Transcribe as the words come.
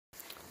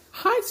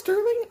Hi,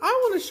 Sterling. I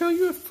want to show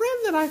you a friend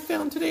that I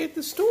found today at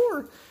the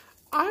store.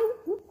 I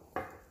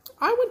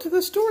went to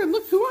the store and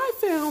look who I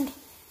found.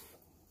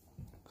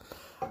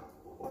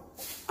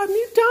 A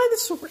new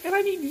dinosaur, and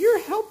I need your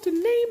help to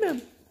name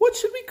him. What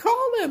should we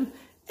call him?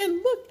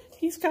 And look,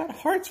 he's got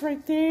hearts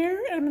right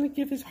there. And I'm going to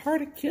give his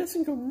heart a kiss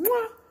and go,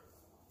 mwah,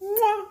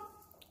 mwah,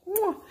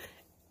 mwah.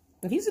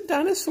 And he's a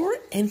dinosaur,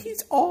 and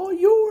he's all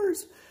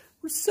yours.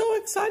 We're so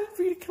excited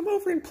for you to come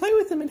over and play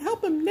with him and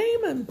help him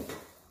name him.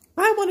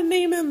 I want to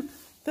name him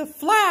the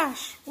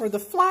Flash, or the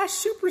Flash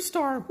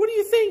Superstar. What do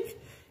you think?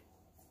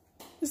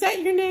 Is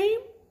that your name?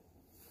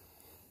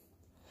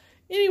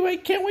 Anyway,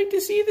 can't wait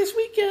to see you this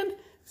weekend.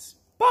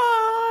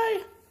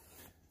 Bye!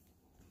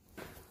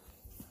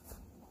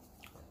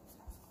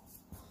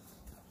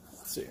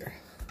 Let's see here.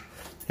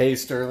 Hey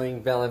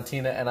Sterling,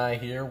 Valentina and I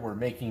here. We're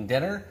making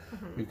dinner.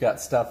 We've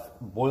got stuff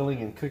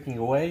boiling and cooking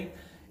away.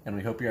 And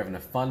we hope you're having a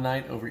fun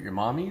night over at your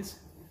mommy's.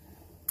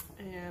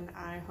 And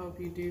I hope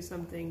you do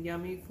something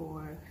yummy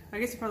for, I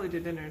guess you probably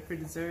did dinner for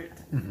dessert.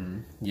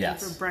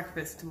 Yes. And for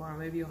breakfast tomorrow,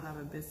 maybe you'll have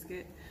a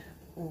biscuit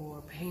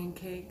or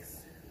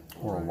pancakes.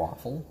 Or a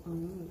waffle.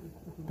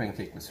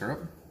 Pancake with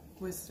syrup.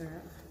 With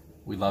syrup.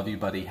 We love you,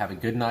 buddy. Have a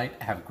good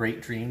night. Have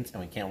great dreams. And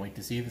we can't wait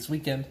to see you this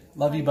weekend.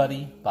 Love you,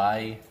 buddy.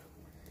 Bye.